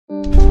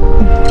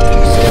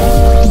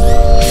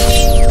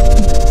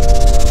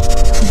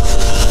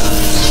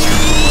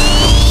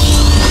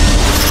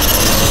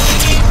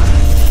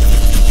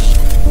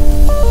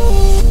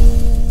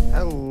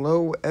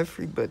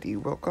everybody,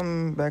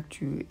 welcome back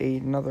to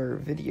another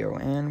video,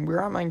 and we're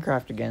on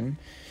Minecraft again.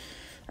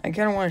 I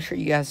kind of want to show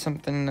you guys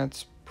something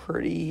that's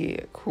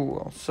pretty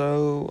cool.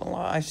 So,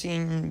 I've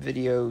seen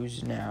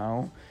videos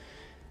now,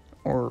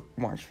 or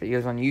watched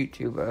videos on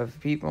YouTube of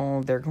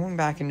people, they're going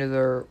back into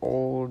their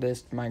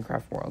oldest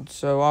Minecraft world.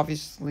 So,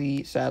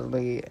 obviously,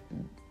 sadly,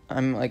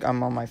 I'm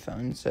on my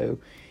phone, so,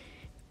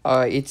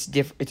 it's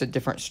a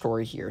different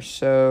story here.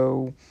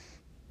 So,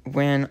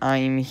 when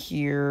I'm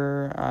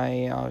here,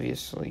 I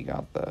obviously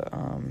got the,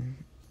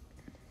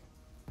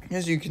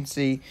 as you can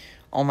see,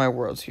 all my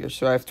worlds here.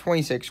 So I have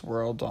 26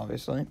 worlds,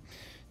 obviously.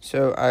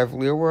 So I have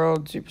Leo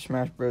World, Super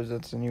Smash Bros.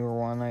 That's the newer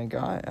one I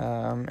got.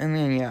 And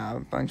then, yeah, a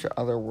bunch of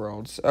other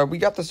worlds. We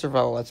got the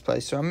Survival Let's Play,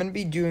 so I'm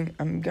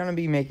gonna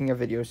be making a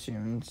video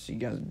soon, so you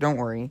guys, don't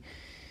worry.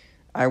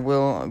 I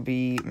will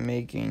be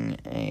making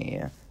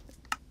a,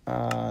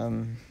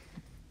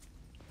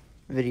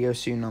 video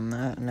soon on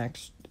that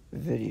next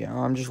video.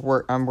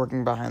 I'm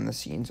working behind the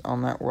scenes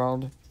on that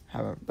world.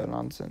 Haven't been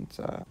on since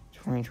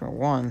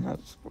 2021.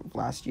 That's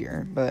last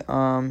year. But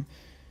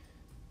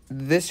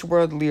this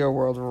world, Leo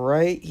World,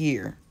 right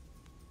here.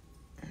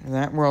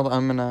 That world,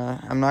 I'm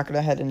not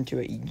gonna head into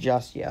it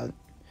just yet.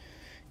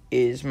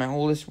 Is my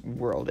oldest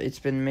world. It's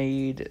been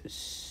made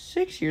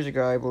 6 years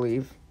ago, I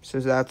believe.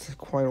 So that's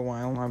quite a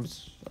while. I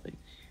was like,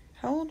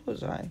 how old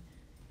was I?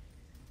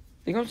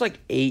 I think I was like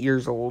 8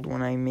 years old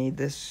when I made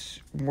this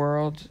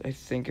world. I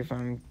think if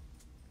I'm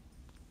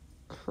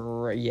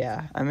correct,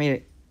 yeah, I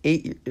made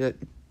it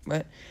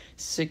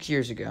 6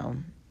 years ago,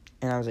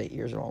 and I was 8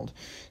 years old.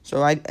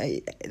 So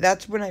I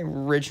that's when I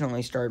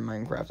originally started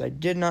Minecraft. I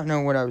did not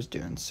know what I was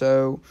doing.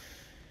 So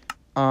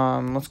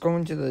let's go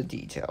into the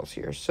details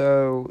here.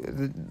 So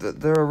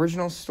the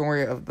original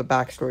story of the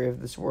backstory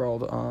of this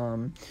world,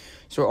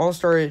 so it all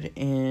started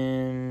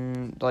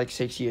in like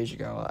 6 years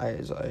ago,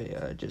 as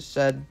I just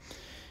said.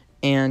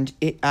 And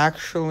it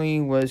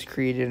actually was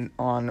created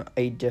on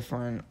a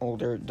different,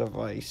 older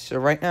device. So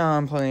right now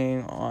I'm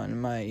playing on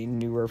my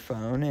newer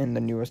phone and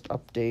the newest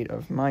update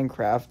of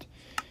Minecraft.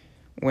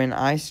 When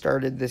I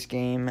started this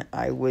game,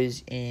 I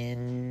was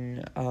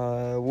in,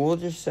 we'll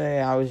just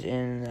say I was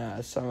in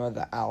some of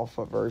the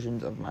alpha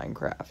versions of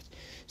Minecraft.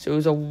 So it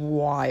was a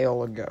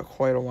while ago,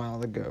 quite a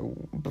while ago,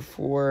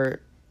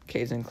 before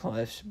Caves and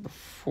Cliffs,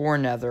 before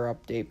Nether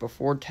update,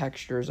 before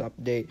Textures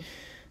update.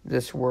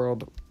 This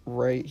world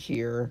right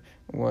here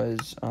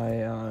was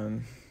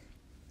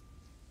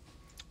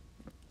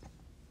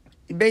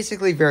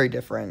basically very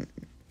different,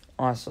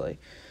 honestly.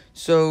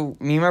 So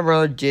me and my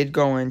brother did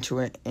go into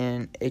it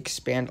and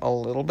expand a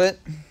little bit,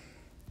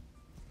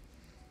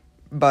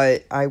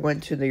 but I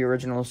went to the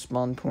original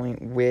spawn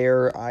point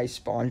where I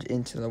spawned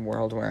into the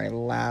world where I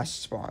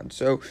last spawned.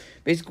 So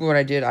basically what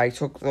I did, I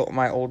took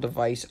my old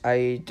device,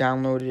 I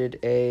downloaded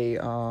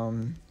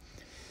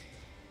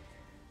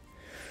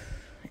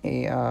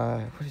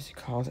what is it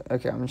called?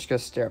 Okay, I'm just gonna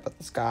stare up at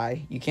the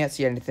sky. You can't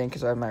see anything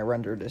because I have my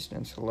render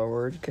distance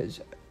lowered, because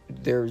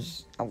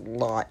there's a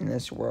lot in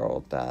this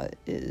world that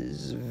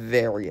is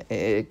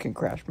it can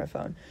crash my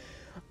phone.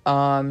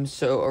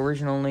 So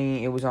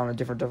originally it was on a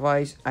different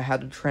device. I had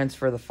to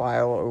transfer the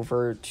file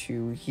over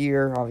to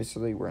here.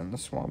 Obviously we're in the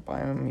swamp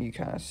biome. You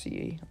kind of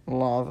see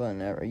lava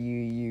and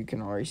you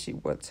can already see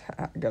what's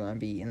gonna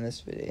be in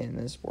this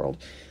world.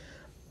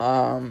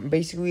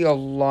 Basically a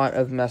lot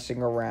of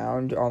messing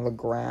around on the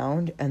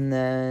ground, and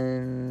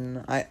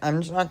then I'm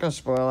just not gonna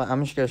spoil it.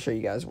 I'm just gonna show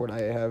you guys what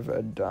I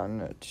have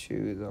done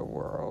to the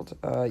world.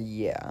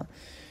 Yeah.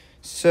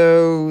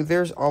 So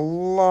there's a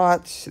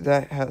lot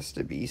that has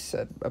to be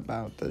said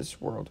about this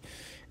world,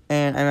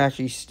 and I'm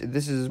actually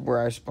this is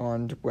where I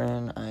spawned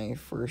when I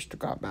first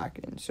got back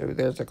in. So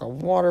there's like a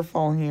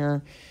waterfall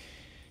here.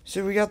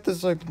 So we got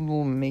this, like,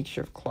 little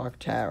makeshift clock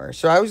tower.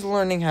 So I was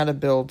learning how to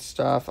build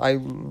stuff. I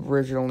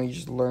originally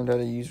just learned how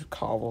to use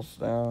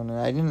cobblestone, and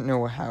I didn't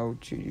know how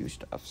to do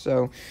stuff.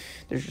 So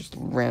there's just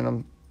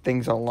random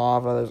things of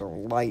lava. There's a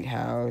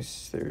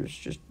lighthouse. There's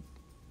just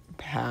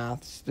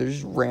paths.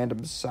 There's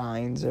random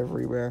signs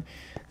everywhere.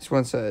 This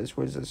one says,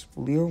 what is this?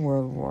 Leo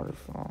World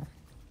Waterfall.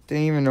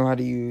 Didn't even know how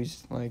to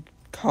use, like,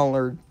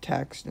 colored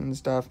text and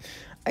stuff.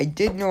 I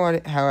did know,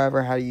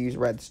 however, how to use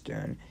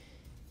redstone.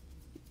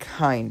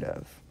 Kind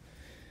of.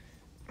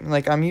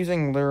 Like, I'm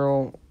using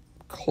literal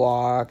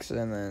clocks,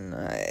 and then,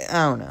 I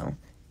don't know.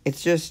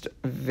 It's just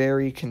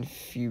very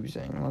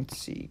confusing. Let's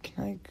see.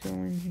 Can I go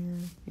in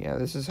here? Yeah,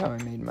 this is how I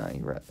made my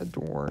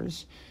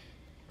doors.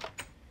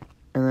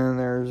 And then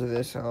there's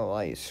this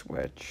light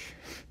switch.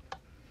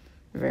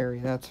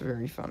 That's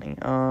very funny.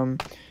 So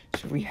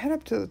we head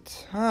up to the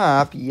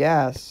top.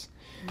 Yes.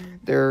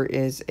 There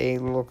is a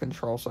little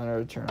control center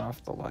to turn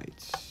off the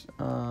lights.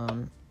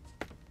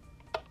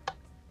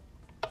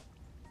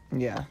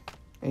 Yeah.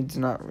 It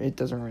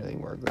doesn't really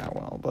work that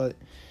well, but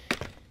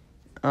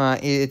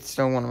it's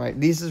still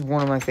this is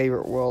one of my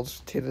favorite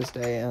worlds to this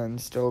day, and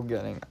still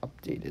getting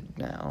updated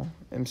now.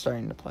 I'm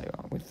starting to play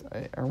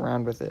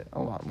around with it a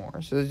lot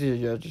more. So this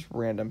is just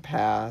random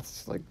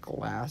paths, like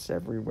glass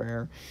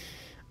everywhere.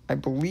 I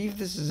believe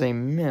this is a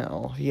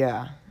mill,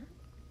 yeah.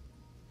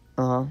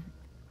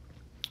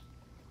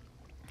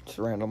 Just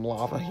random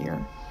lava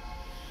here.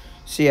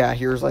 So yeah,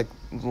 here's like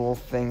a little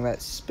thing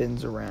that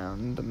spins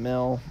around the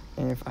mill.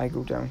 And if I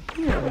go down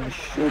here, I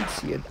should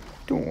see a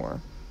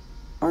door.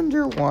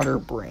 Underwater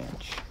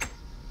branch.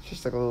 It's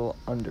just like a little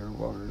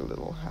underwater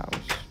little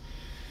house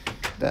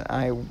that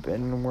I've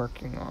been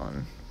working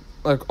on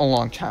like a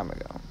long time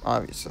ago,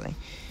 obviously.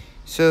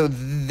 So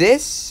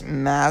this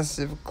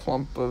massive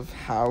clump of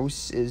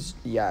house is,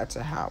 yeah, it's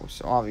a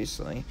house,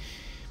 obviously.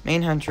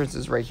 Main entrance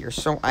is right here.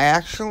 So I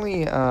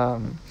actually,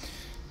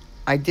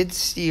 I did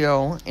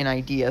steal an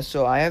idea.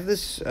 So I have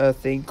this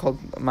thing called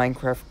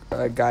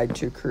Minecraft Guide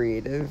to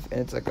Creative,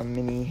 and it's like a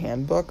mini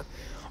handbook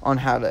on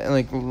how to,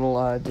 like,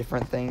 little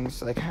different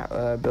things, like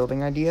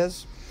building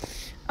ideas.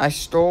 I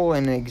stole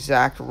an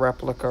exact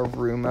replica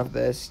room of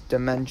this,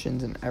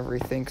 dimensions and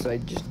everything, because I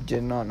just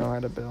did not know how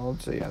to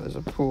build. So yeah, there's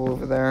a pool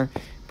over there,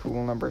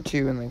 pool number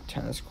 2, and like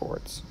tennis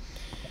courts.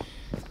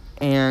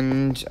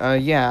 And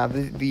yeah,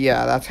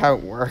 yeah, that's how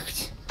it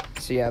worked.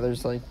 So yeah,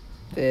 there's like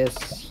this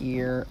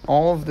here.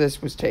 All of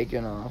this was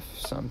taken off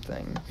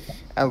something,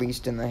 at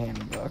least in the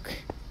handbook,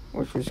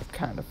 which was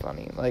kind of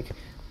funny. Like,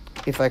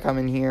 if I come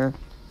in here,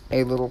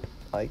 a little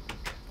like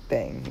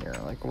thing here,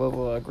 like a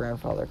little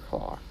grandfather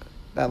clock.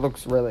 That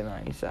looks really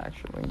nice,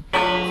 actually. So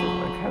it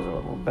like has a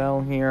little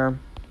bell here.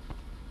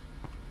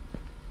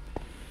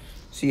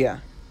 So yeah,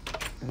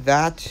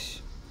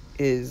 that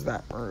is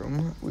that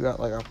room. We got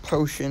like a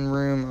potion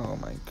room. Oh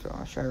my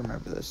gosh, I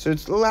remember this. So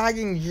it's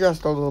lagging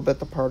just a little bit.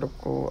 The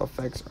particle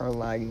effects are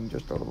lagging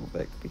just a little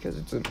bit because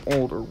it's an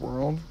older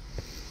world.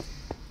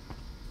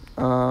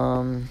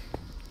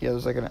 Yeah,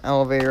 there's like an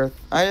elevator.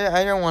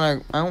 I don't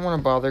want to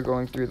bother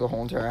going through the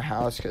whole entire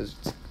house because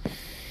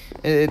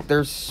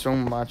there's so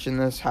much in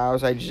this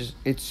house.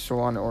 It's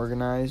so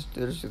unorganized.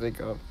 There's like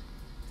a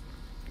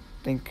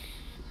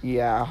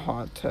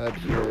hot tub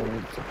here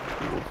and it's a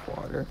pool of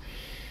water.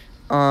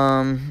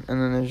 And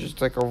then there's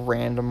just like a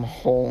random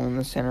hole in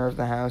the center of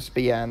the house.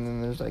 But yeah, and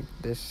then there's like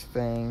this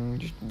thing,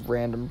 just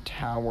random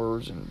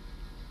towers and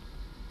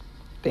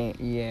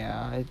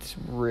yeah, it's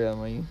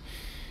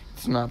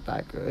not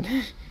that good.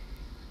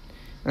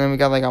 And then we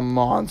got like a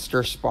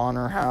monster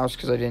spawner house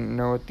because I didn't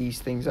know what these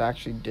things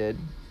actually did.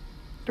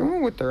 Don't know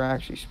what they're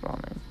actually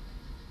spawning.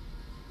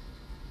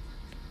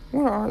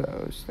 What are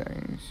those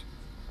things?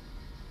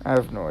 I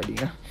have no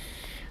idea.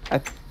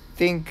 I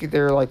think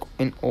they're like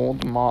an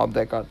old mob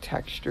that got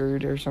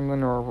textured or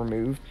something or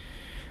removed.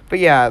 But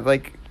yeah,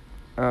 like,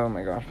 oh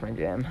my gosh, my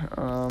game.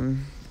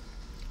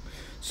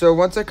 So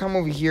once I come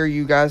over here,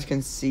 you guys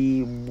can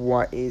see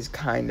what is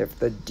kind of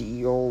the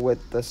deal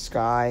with the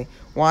sky.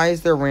 Why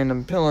is there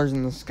random pillars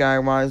in the sky?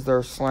 Why is there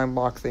a slime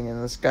block thing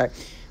in the sky?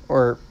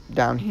 Or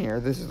down here,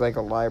 this is like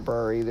a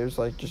library. There's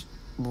like just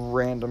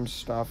random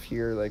stuff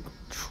here, like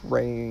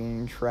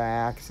train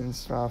tracks and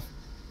stuff.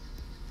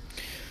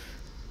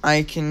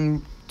 I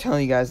can tell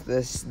you guys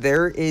this.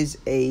 There is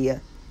a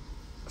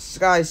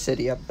Sky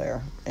City up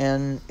there,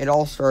 and it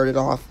all started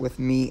off with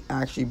me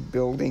actually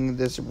building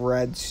this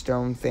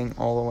redstone thing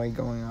all the way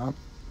going up.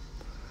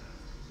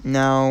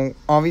 Now,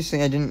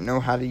 obviously, I didn't know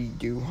how to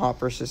do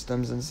hopper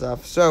systems and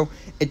stuff, so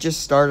it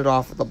just started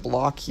off with a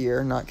block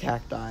here, not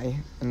cacti,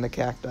 and the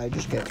cacti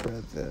just gets rid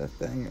of the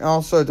thing.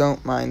 Also,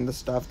 don't mind the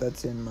stuff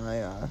that's in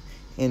my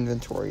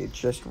inventory. It's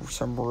just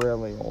some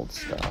really old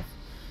stuff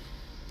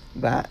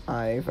that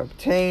I've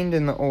obtained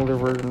in the older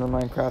version of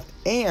Minecraft,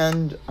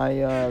 and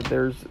I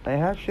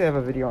actually have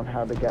a video on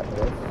how to get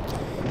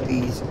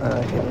these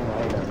hidden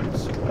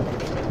items.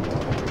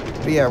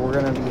 But yeah, we're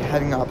gonna be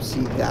heading up.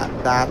 See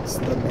that's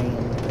the main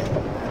thing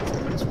that's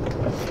in this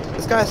world.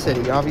 The Sky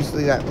City,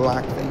 obviously that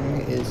black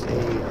thing is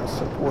a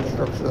support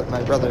structure that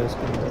my brother has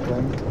been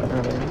building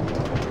earlier.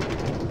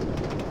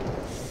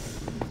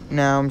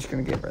 Now I'm just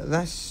gonna get rid of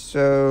this.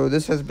 So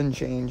this has been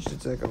changed.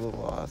 It's like a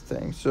little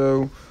thing.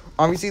 So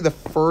obviously, the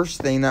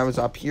first thing that was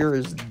up here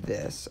is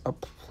this. A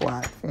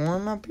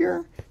platform up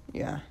here?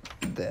 Yeah,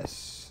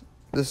 this.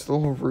 This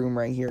little room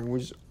right here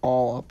was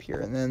all up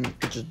here, and then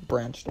it just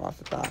branched off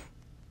at that.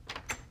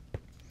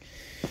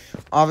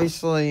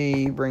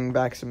 Obviously, bring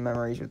back some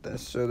memories with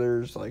this. So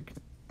there's, like,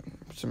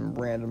 some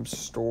random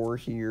store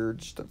here.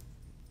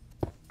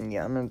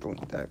 Yeah, I'm going to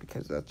delete that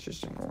because that's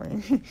just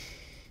annoying.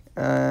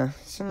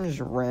 Some just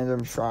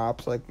random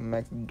shops, like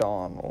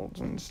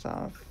McDonald's and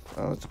stuff.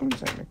 Let's go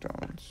inside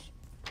McDonald's.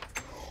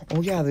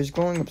 Oh yeah, there's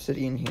glowing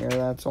obsidian here.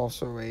 That's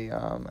also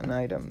an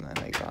item that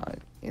I got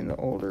in the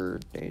older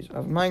days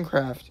of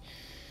Minecraft.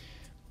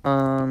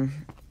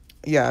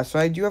 Yeah, so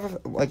I do have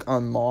a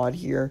mod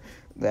here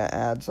that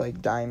adds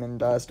like diamond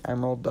dust,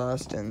 emerald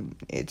dust, and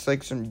it's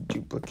like some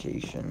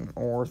duplication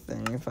ore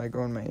thing. If I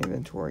go in my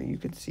inventory, you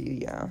could see,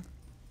 yeah,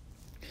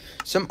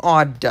 some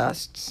odd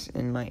dusts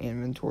in my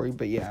inventory.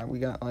 But yeah, we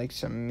got like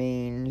some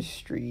Main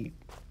Street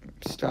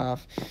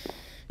stuff.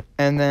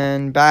 And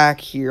then back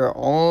here,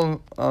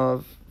 all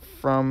of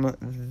from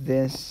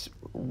this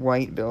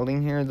white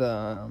building here,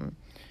 the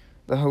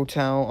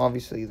hotel,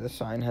 obviously the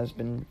sign has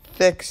been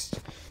fixed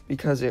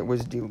because it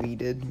was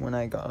deleted when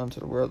I got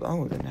onto the world.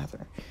 Oh, the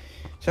nether.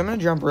 So I'm going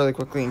to jump really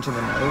quickly into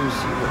the nether to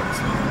see what's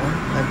there.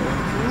 I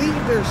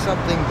believe there's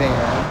something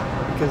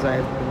there, because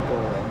I've been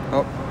going.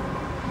 Oh.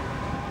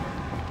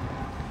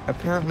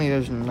 Apparently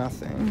there's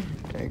nothing,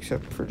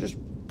 except for just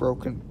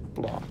broken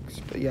blocks.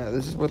 But yeah,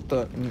 this is what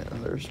the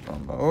nether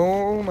spawn.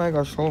 Oh my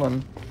gosh, hold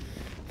on.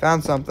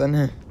 Found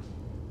something.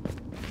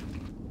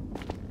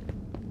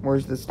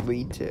 Where's this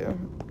lead to?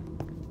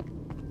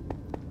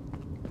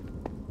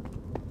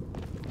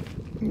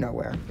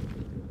 Nowhere.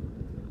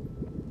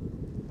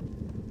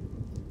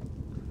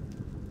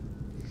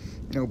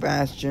 No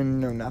bastion,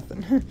 no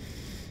nothing.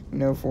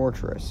 No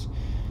fortress.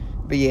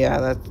 But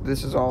yeah,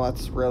 this is all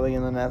that's really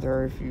in the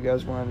nether, if you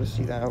guys wanted to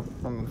see that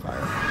from the fire.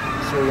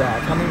 So yeah,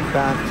 coming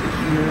back to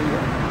here,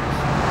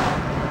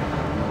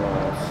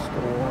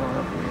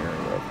 store here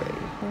with a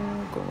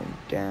hole going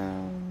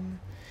down.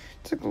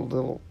 It's like a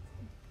little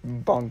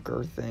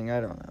bunker thing,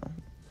 I don't know.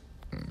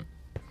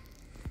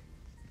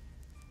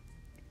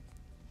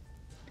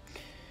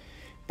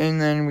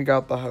 And then we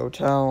got the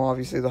hotel.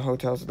 Obviously the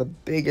hotel's the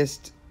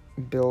biggest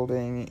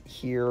building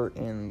here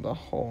in the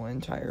whole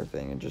entire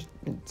thing, and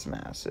it's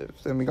massive.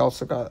 Then we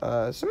also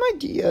got some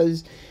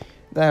ideas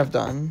that I've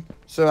done.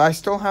 So I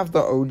still have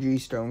the OG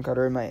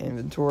stonecutter in my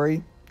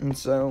inventory, and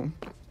so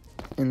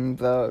in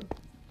the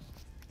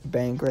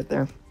bank right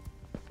there.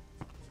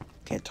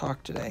 Can't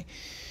talk today.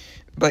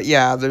 But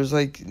yeah, there's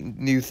like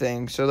new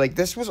things. So like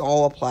this was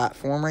all a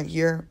platform right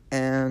here,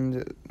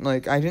 and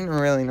like I didn't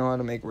really know how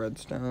to make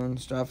redstone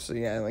stuff. So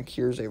yeah, like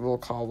here's a little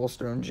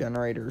cobblestone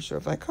generator. So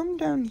if I come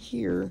down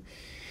here,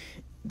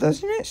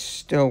 doesn't it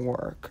still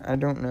work? I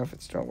don't know if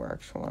it still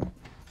works. Hold on.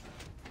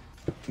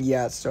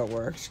 Yeah, it still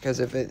works, because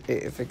if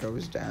it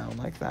goes down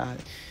like that.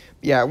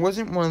 Yeah, it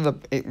wasn't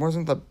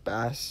the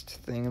best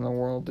thing in the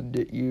world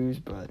to use,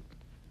 but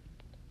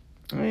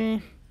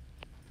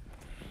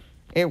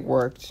it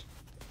worked.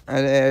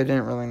 I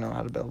didn't really know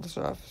how to build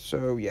stuff,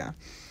 so yeah.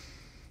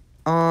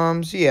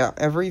 So yeah,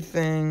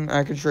 everything,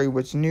 I can show you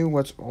what's new,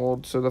 what's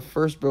old. So the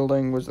first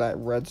building was that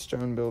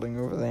redstone building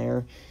over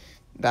there.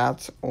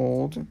 That's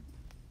old.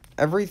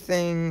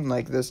 Everything,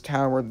 like this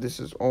tower, this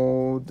is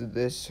old.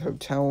 This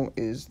hotel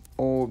is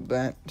old.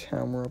 That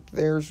tower up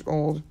there's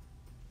old.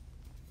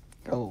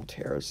 Got a little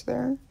terrace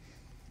there.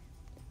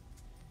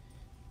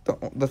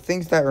 The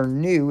things that are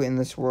new in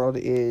this world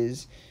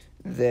is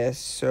this.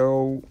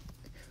 So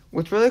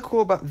what's really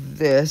cool about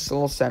this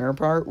little center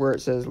part where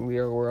it says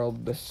Leo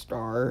World, the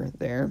star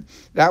there,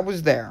 that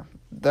was there.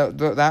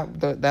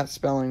 That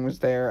spelling was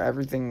there.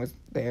 Everything was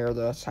there.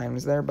 The sign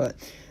was there, but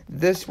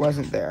this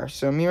wasn't there.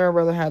 So me and my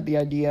brother had the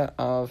idea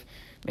of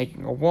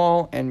making a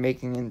wall and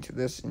making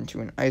into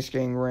an ice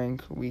skating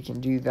rink. We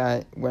can do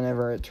that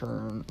whenever it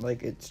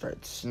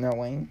starts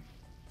snowing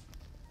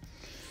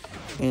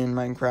in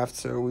Minecraft.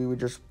 So we would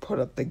just put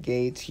up the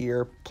gates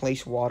here,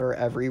 place water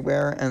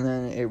everywhere, and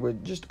then it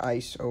would just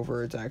ice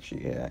over. It's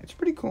actually, yeah, it's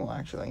pretty cool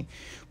actually.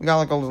 We got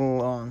like a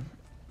little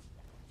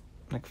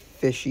like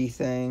fishy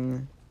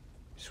thing,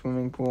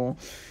 swimming pool,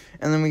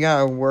 and then we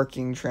got a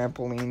working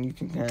trampoline. You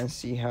can kind of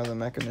see how the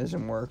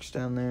mechanism works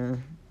down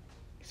there.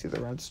 See the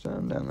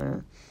redstone down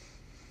there?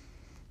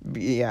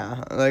 But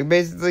yeah, like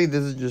basically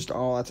this is just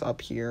all that's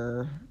up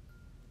here.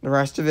 The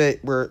rest of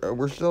it,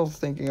 we're still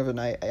thinking of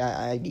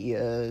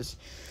ideas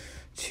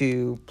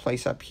to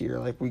place up here.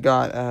 Like we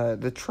got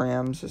the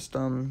tram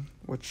system,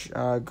 which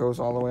goes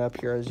all the way up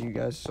here, as you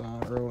guys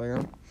saw earlier,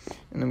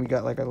 and then we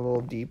got like a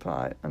little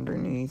depot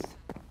underneath.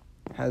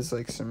 Has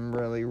like some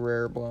really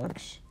rare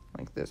blocks,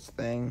 like this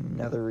thing,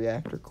 nether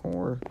reactor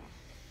core,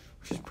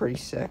 which is pretty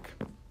sick.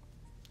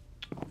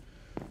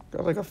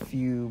 Got like a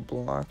few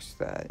blocks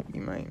that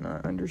you might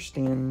not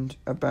understand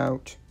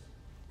about.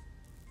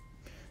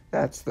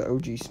 That's the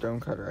OG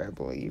stonecutter, I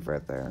believe,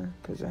 right there,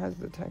 because it has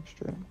the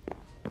texture.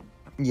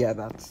 Yeah,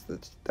 that's the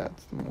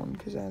one,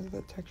 because it has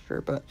the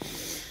texture. But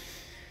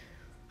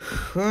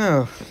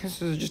whew, this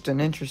is just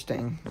an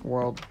interesting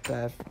world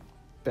that I've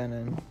been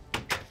in.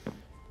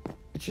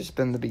 It's just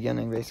been the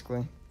beginning,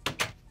 basically.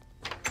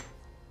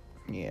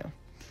 Yeah.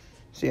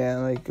 So yeah,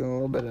 like a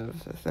little bit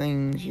of the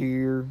things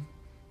here,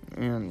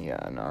 and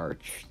yeah, an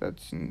arch.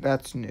 That's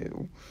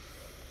new.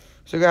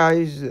 So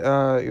guys,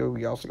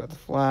 we also got the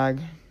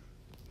flag.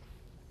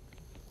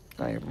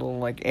 Like a little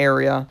like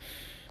area.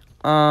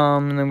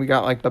 And then we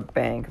got like the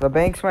bank. The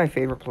bank's my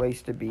favorite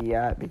place to be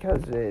at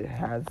because it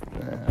has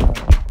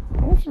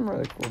some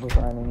really cool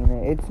designing in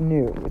it. It's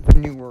new. It's a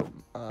newer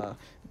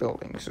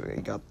building. So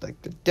you got like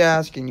the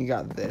desk, and you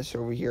got this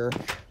over here.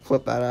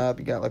 Flip that up.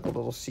 You got like a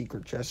little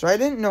secret chest. So I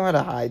didn't know how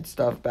to hide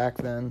stuff back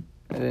then.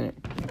 I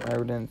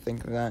didn't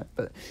think of that.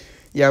 But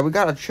yeah, we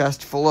got a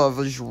chest full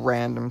of just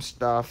random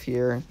stuff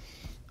here.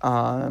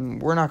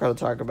 We're not going to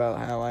talk about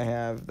how I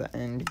have the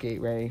end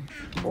gateway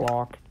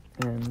block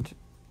and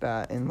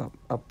that in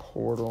a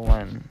portal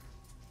and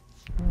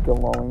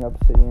glowing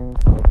obsidian.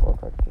 So it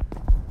looks like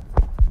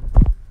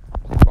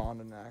just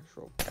spawned an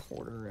actual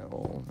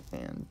portal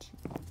and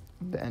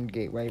the end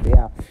gateway. But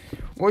yeah,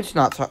 we'll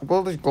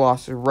just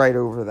gloss right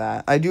over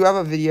that. I do have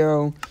a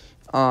video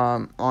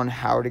on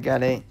how to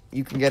get it.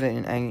 You can get it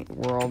in any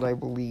world, I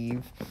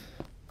believe.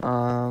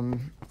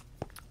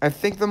 I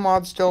think the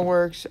mod still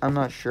works. I'm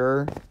not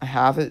sure. I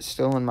have it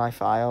still in my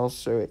files,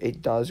 so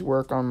it does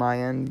work on my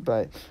end,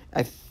 but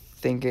I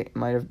think it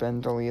might have been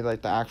deleted,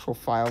 like the actual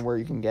file where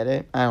you can get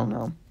it. I don't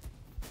know.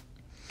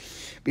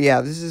 But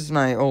yeah, this is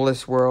my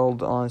oldest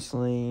world,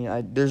 honestly.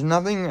 There's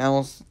nothing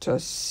else to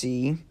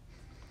see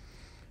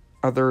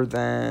other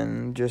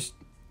than just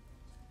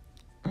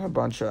a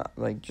bunch of,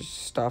 like, just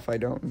stuff I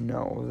don't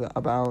know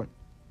about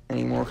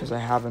anymore because I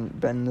haven't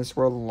been in this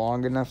world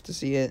long enough to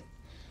see it.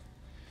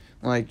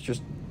 Like,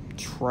 just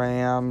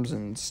trams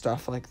and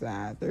stuff like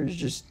that. There's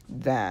just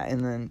that, and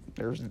then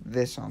there's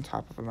this on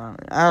top of a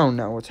mountain. I don't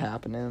know what's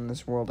happening in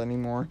this world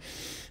anymore.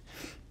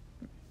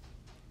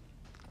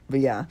 But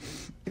yeah,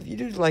 if you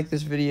did like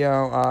this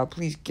video,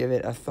 please give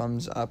it a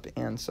thumbs up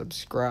and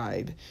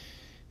subscribe.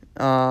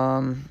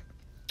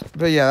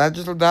 But yeah,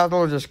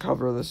 that'll just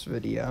cover this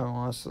video,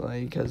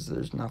 honestly, because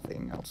there's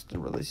nothing else to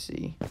really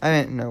see. I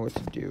didn't know what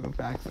to do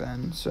back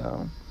then,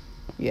 so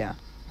yeah.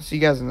 See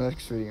you guys in the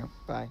next video.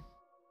 Bye.